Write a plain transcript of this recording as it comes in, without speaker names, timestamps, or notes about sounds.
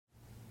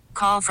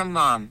Call from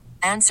mom.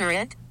 Answer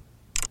it.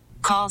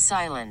 Call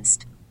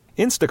silenced.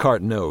 Instacart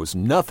knows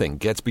nothing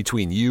gets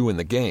between you and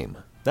the game.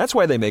 That's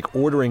why they make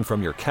ordering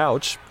from your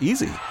couch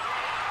easy.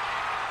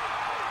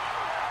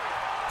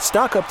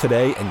 Stock up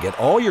today and get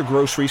all your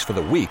groceries for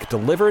the week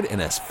delivered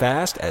in as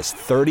fast as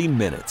 30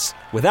 minutes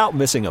without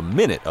missing a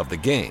minute of the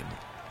game.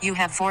 You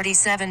have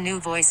 47 new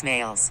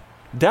voicemails.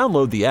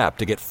 Download the app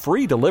to get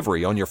free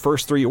delivery on your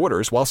first 3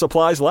 orders while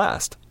supplies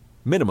last.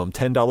 Minimum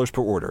 $10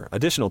 per order.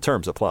 Additional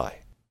terms apply.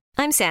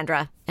 I'm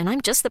Sandra, and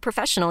I'm just the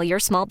professional your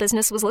small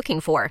business was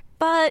looking for.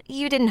 But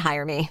you didn't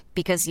hire me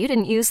because you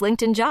didn't use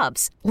LinkedIn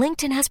Jobs.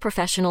 LinkedIn has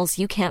professionals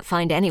you can't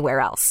find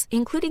anywhere else,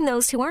 including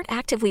those who aren't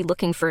actively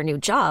looking for a new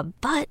job,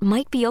 but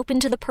might be open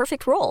to the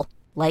perfect role,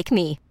 like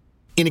me.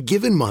 In a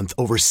given month,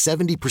 over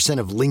 70%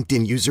 of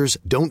LinkedIn users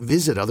don't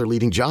visit other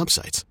leading job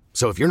sites.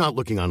 So if you're not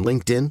looking on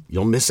LinkedIn,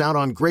 you'll miss out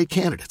on great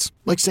candidates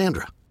like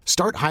Sandra.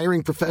 Start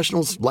hiring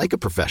professionals like a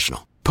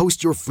professional.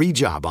 Post your free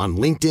job on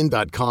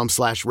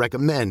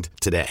linkedin.com/recommend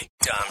today.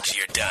 Dom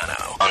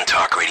Giordano on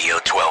Talk Radio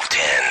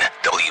 1210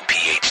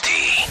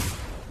 WPHT.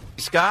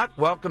 Scott,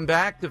 welcome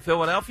back to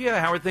Philadelphia.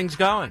 How are things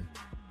going?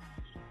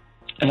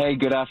 Hey,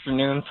 good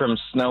afternoon from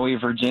snowy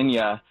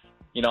Virginia.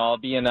 You know, I'll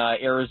be in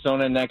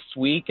Arizona next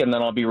week, and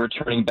then I'll be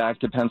returning back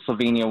to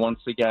Pennsylvania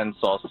once again,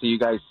 so I'll see you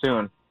guys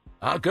soon.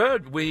 Oh,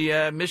 good. We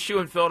miss you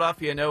in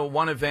Philadelphia. I know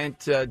one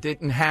event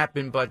didn't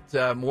happen,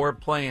 but more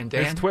planned.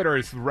 Dan? His Twitter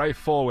is right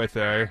full with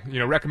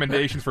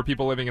recommendations for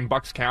people living in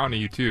Bucks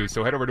County, too.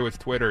 So head over to his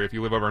Twitter. If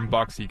you live over in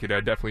Bucks, he could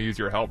definitely use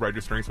your help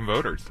registering some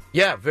voters.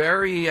 Yeah,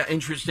 very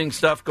interesting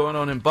stuff going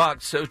on in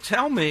Bucks. So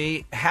tell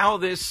me how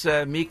this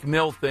Meek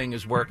Mill thing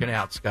is working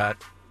out, Scott.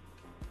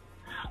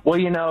 Well,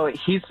 you know,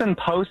 he's been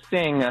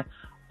posting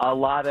a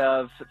lot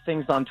of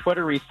things on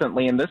Twitter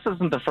recently, and this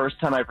isn't the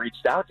first time I've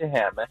reached out to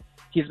him.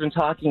 He's been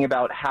talking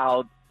about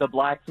how the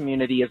black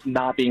community is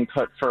not being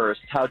put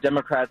first, how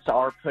Democrats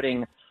are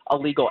putting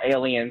illegal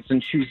aliens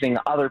and choosing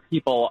other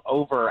people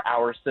over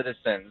our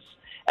citizens.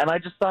 And I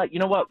just thought, you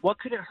know what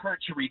could it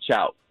hurt to reach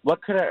out?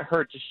 What could it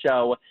hurt to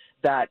show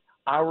that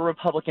our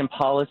Republican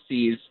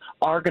policies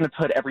are going to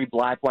put every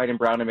black, white, and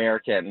brown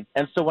American?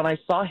 And so when I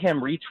saw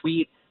him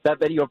retweet that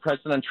video of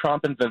President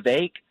Trump and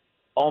Vivek,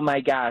 oh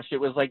my gosh, it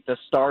was like the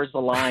stars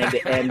aligned.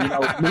 And, you know,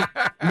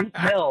 Meek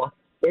Mill,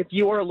 if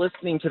you are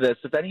listening to this,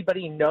 if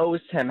anybody knows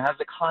him, has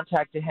a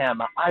contact to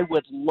him, I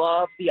would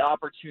love the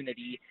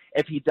opportunity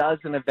if he does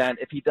an event,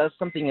 if he does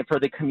something for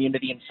the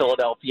community in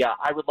Philadelphia.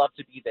 I would love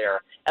to be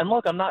there. And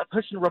look, I'm not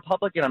pushing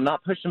Republican. I'm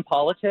not pushing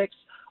politics.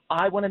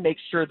 I want to make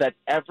sure that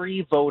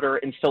every voter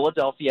in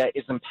Philadelphia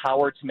is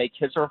empowered to make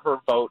his or her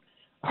vote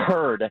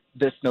heard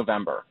this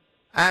November.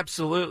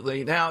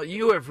 Absolutely. Now,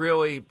 you have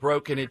really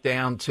broken it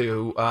down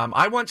to,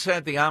 I once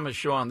had the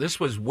Amish on. This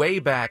was way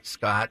back,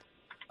 Scott.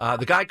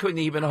 The guy couldn't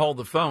even hold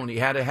the phone. He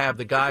had to have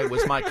the guy who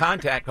was my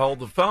contact hold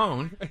the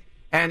phone.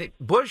 And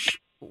Bush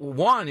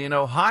won in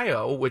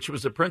Ohio, which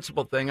was the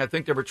principal thing. I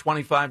think there were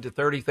 25 to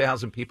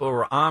 30,000 people who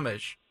were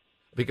Amish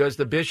because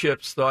the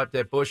bishops thought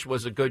that Bush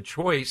was a good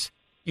choice.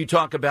 You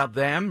talk about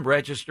them,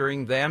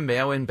 registering them,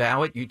 mail-in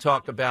ballot. You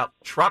talk about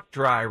truck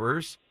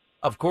drivers,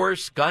 of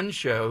course, gun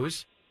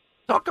shows.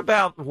 Talk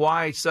about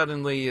why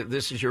suddenly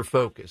this is your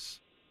focus.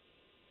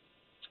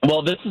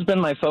 Well, this has been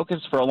my focus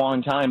for a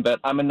long time, but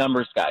I'm a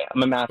numbers guy.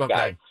 I'm a math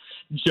guy.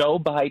 Joe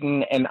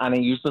Biden, and I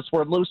use this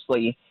word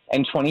loosely,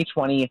 in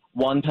 2020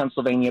 won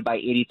Pennsylvania by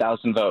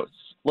 80,000 votes.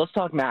 Let's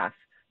talk math.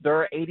 There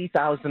are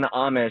 80,000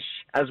 Amish,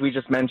 as we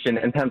just mentioned,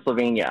 in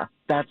Pennsylvania.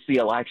 That's the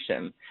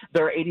election.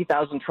 There are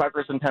 80,000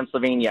 truckers in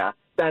Pennsylvania.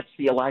 That's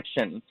the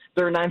election.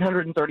 There are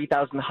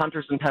 930,000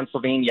 hunters in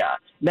Pennsylvania.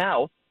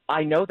 Now,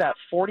 I know that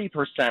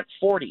 40%,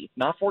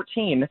 not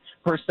 14%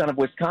 of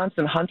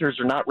Wisconsin hunters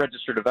are not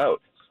registered to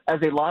vote. As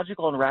a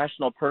logical and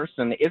rational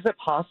person, is it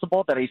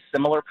possible that a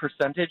similar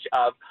percentage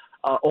of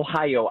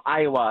Ohio,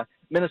 Iowa,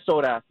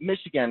 Minnesota,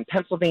 Michigan,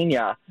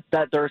 Pennsylvania,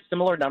 that there are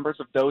similar numbers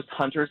of those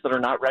hunters that are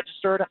not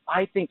registered?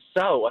 I think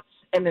so.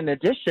 And in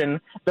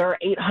addition, there are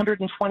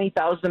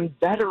 820,000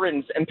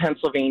 veterans in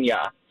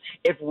Pennsylvania.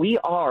 If we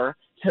are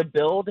to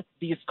build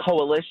these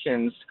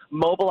coalitions,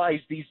 mobilize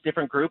these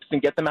different groups,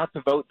 and get them out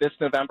to vote this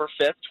November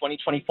 5th,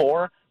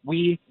 2024,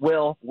 we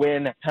will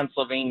win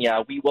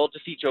Pennsylvania. We will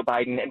defeat Joe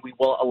Biden, and we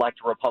will elect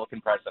a Republican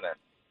president.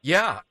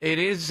 Yeah, it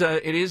is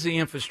the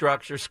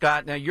infrastructure,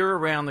 Scott. Now, you're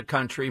around the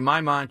country.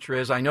 My mantra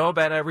is I know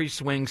about every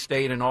swing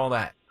state and all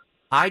that.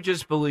 I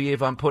just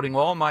believe I'm putting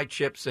all my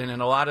chips in, and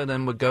a lot of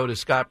them would go to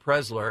Scott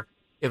Presler.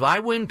 If I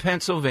win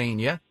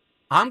Pennsylvania,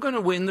 I'm going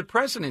to win the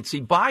presidency.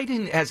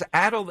 Biden, as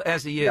addled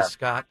as he is,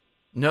 Scott,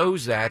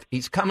 knows that.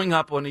 He's coming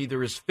up on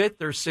either his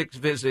 5th or 6th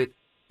visit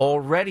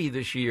already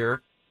this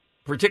year,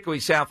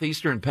 particularly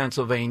southeastern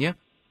Pennsylvania.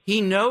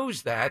 He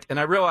knows that, and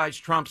I realize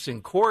Trump's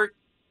in court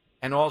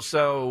and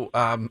also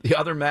the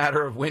other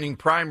matter of winning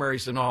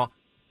primaries and all,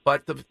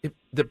 but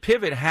the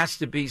pivot has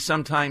to be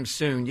sometime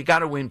soon. You got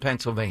to win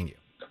Pennsylvania.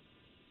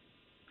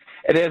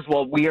 It is.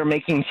 Well, we are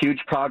making huge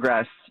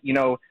progress. You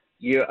know,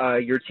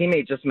 your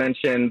teammate just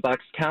mentioned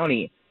Bucks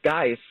County.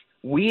 Guys,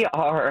 we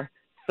are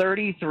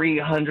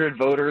 3,300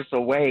 voters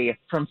away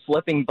from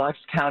flipping Bucks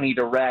County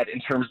to red in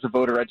terms of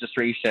voter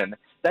registration.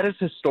 That is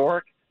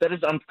historic. That is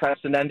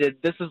unprecedented.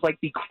 This is like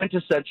the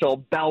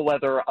quintessential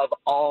bellwether of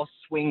all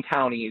swing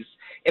counties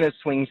in a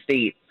swing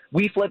state.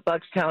 We flip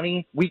Bucks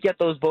County. We get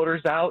those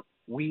voters out.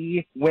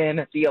 We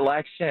win the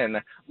election.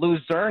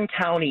 Luzerne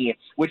County,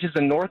 which is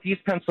in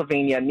northeast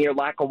Pennsylvania near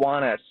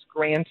Lackawanna,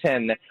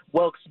 Scranton,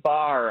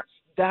 Wilkes-Barre,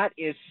 that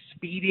is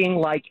speeding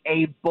like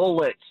a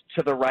bullet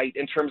to the right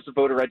in terms of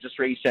voter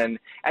registration.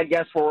 And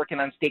yes, we're working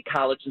on State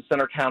College in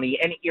Center County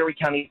and Erie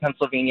County,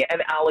 Pennsylvania,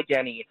 and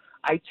Allegheny.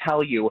 I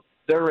tell you,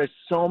 there is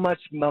so much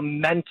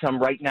momentum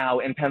right now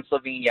in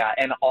Pennsylvania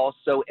and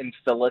also in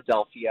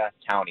Philadelphia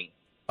County.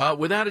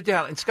 Without a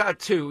doubt. And Scott,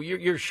 too,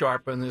 you're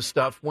sharp on this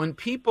stuff. When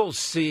people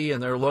see in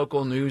their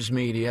local news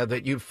media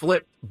that you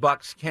flipped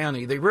Bucks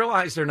County, they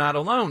realize they're not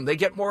alone. They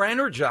get more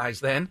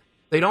energized then.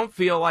 They don't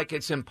feel like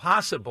it's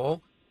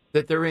impossible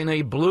that they're in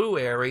a blue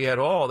area at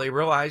all. They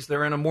realize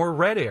they're in a more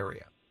red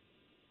area.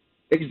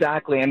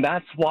 Exactly, and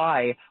that's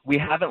why we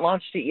haven't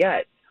launched it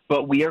yet.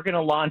 But we are going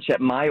to launch at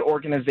my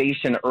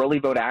organization, Early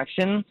Vote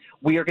Action.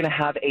 We are going to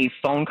have a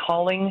phone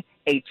calling,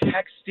 a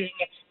texting,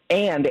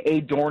 and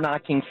a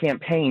door-knocking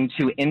campaign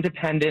to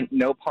independent,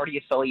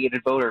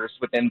 no-party-affiliated voters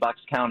within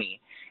Bucks County.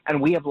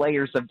 And we have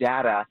layers of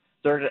data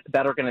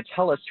that are going to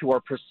tell us who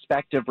are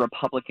prospective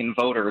Republican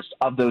voters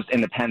of those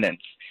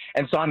independents.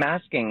 And so I'm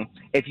asking,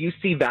 if you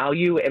see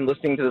value in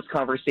listening to this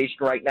conversation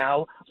right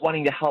now,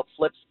 wanting to help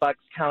flip Bucks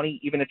County,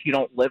 even if you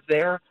don't live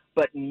there,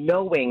 but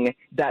knowing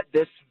that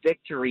this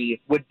victory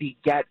would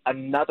beget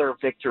another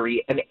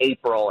victory in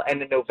April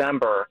and in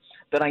November,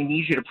 then I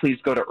need you to please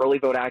go to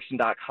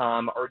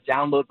earlyvoteaction.com or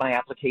download my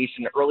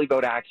application, Early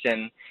Vote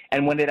Action.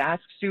 And when it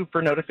asks you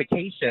for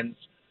notifications,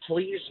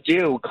 please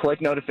do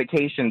click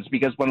notifications,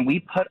 because when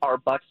we put our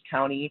Bucks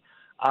County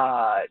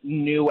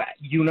new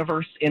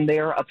universe in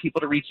there of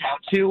people to reach out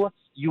to,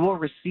 you will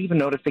receive a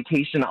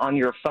notification on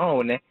your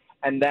phone,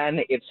 and then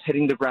it's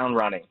hitting the ground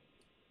running.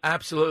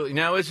 Absolutely.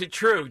 Now, is it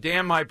true?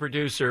 Dan, my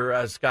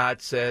producer,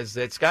 Scott, says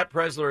that Scott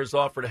Presler has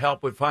offered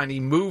help with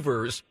finding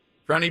movers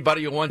for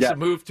anybody who wants to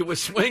move to a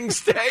swing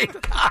state.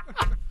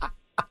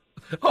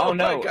 Oh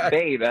no,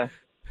 babe.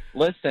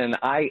 Listen,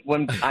 I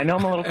know I'm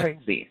a little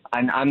crazy.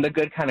 I'm the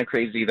good kind of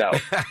crazy, though.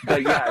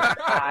 But yes,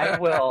 I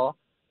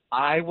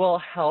will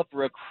help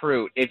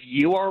recruit. If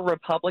you are a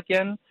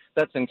Republican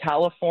that's in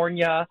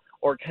California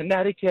or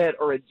Connecticut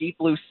or a deep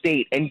blue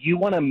state and you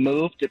want to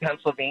move to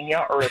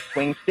Pennsylvania or a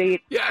swing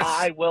state, yes,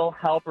 I will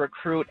help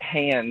recruit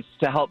hands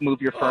to help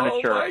move your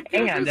furniture. Oh,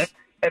 and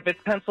if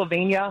it's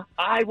Pennsylvania,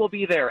 I will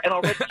be there, and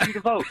I'll register you to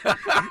vote.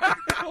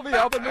 He'll be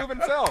helping move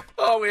himself.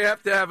 Oh, we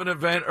have to have an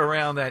event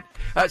around that.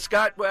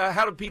 Scott,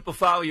 how do people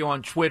follow you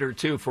on Twitter,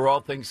 too, for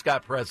all things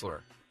Scott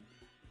Presler?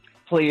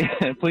 Please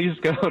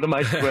go to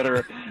my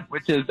Twitter,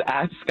 which is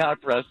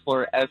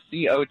 @ScottPresler,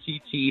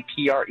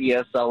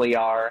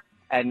 SCOTTPRESLER,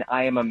 and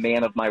I am a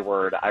man of my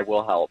word. I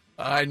will help.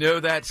 I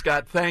know that,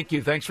 Scott. Thank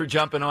you. Thanks for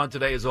jumping on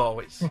today, as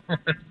always.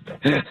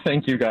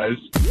 Thank you, guys.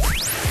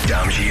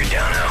 Dom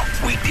Giordano,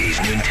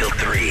 weekdays noon till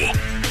 3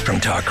 from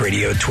Talk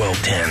Radio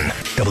 1210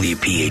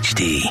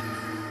 WPHT.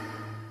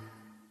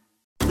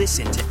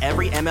 Listen to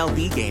every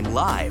MLB game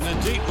live. In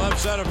the deep left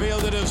center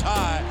field, it is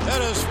high,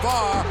 it is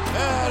far,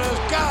 it is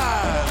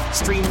gone.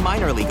 Stream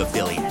minor league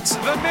affiliates.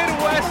 The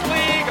Midwest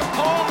League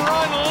home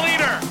run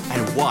leader.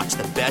 And watch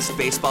the best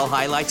baseball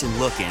highlights and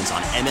look-ins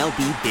on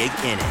MLB Big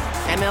Inning.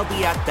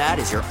 MLB At Bat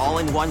is your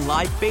all-in-one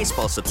live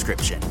baseball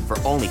subscription for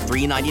only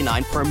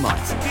 $3.99 per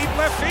month. Deep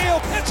left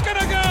field, it's gonna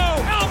go.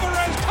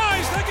 Alvarez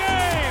ties the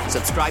game.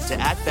 Subscribe to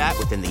At Bat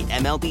within the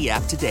MLB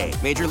app today.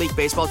 Major League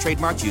Baseball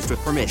trademarks used with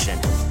permission.